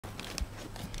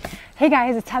Hey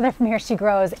guys, it's Heather from Here She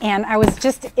Grows, and I was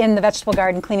just in the vegetable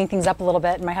garden cleaning things up a little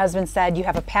bit, and my husband said, you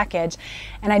have a package,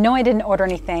 and I know I didn't order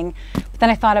anything, but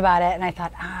then I thought about it, and I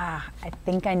thought, I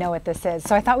think I know what this is.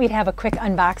 So I thought we'd have a quick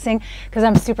unboxing, because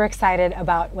I'm super excited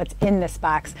about what's in this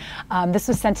box. This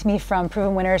was sent to me from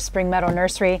Proven Winners Spring Meadow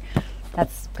Nursery.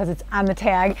 That's because it's on the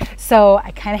tag. So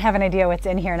I kind of have an idea what's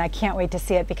in here, and I can't wait to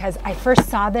see it because I first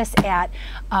saw this at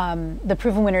the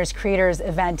Proven Winners Creators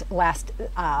event last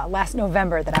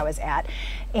November that I was at.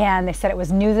 And they said it was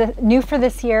new for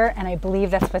this year, and I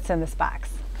believe that's what's in this box.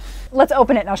 Let's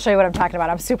open it and I'll show you what I'm talking about.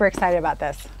 I'm super excited about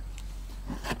this.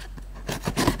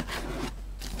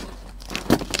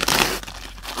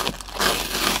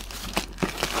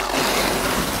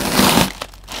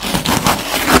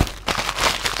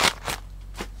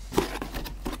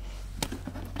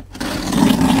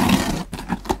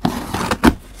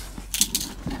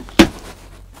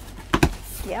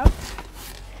 Yep.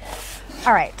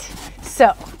 All right,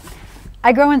 so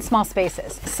I grow in small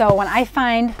spaces. So when I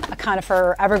find a conifer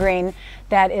or evergreen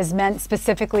that is meant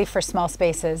specifically for small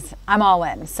spaces, I'm all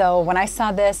in. So when I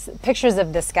saw pictures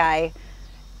of this guy,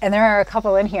 and there are a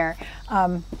couple in here,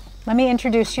 let me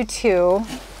introduce you to.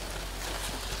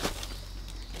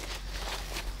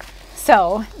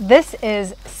 So this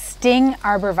is Sting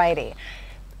arborvitae.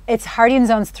 It's hardy in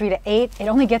zones 3 to 8. It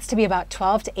only gets to be about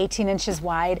 12 to 18 inches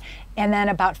wide and then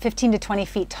about 15 to 20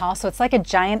 feet tall. So it's like a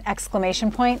giant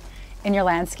exclamation point in your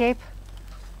landscape.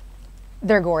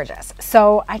 They're gorgeous.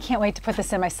 So I can't wait to put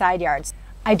this in my side yards.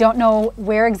 I don't know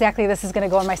where exactly this is going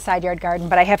to go in my side yard garden,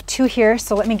 but I have two here.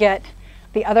 So let me get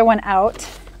the other one out.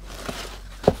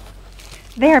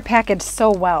 They are packaged so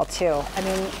well too. I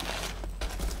mean,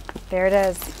 there it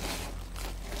is.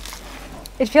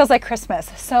 It feels like Christmas.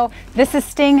 So this is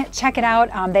Sting. Check it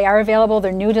out. They are available.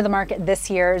 They're new to the market this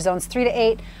year. Zones 3 to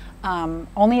 8,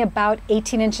 only about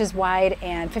 18 inches wide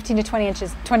and 15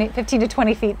 to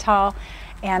 20 feet tall.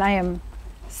 And I am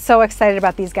so excited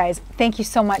about these guys. Thank you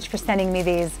so much for sending me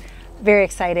these. Very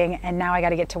exciting. And now I got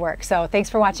to get to work. So thanks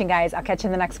for watching, guys. I'll catch you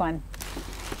in the next one.